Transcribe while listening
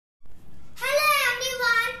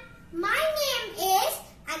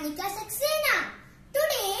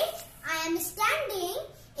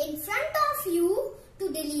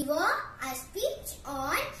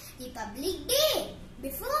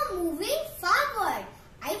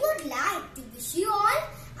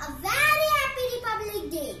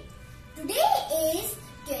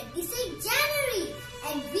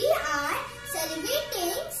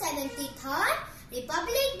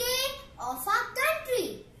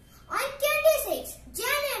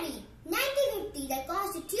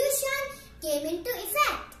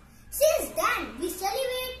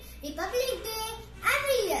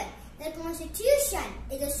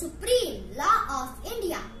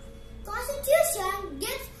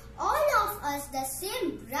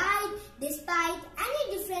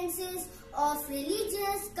of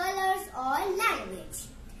religious, colors or language.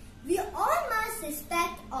 We all must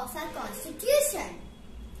respect of our Constitution.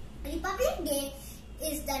 Republic Day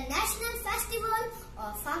is the national festival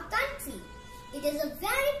of our country. It is a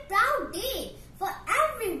very proud day for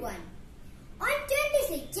everyone. On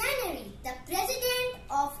 26 January, the President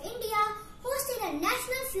of India hosted a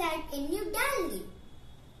national flag in New Delhi.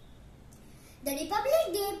 The Republic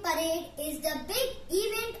Day parade is the big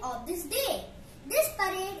event of this day. This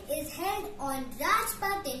parade is held on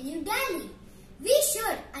Rajpath in New Delhi. We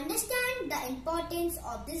should understand the importance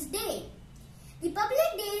of this day. Republic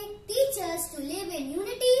Day teaches us to live in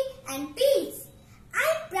unity and peace.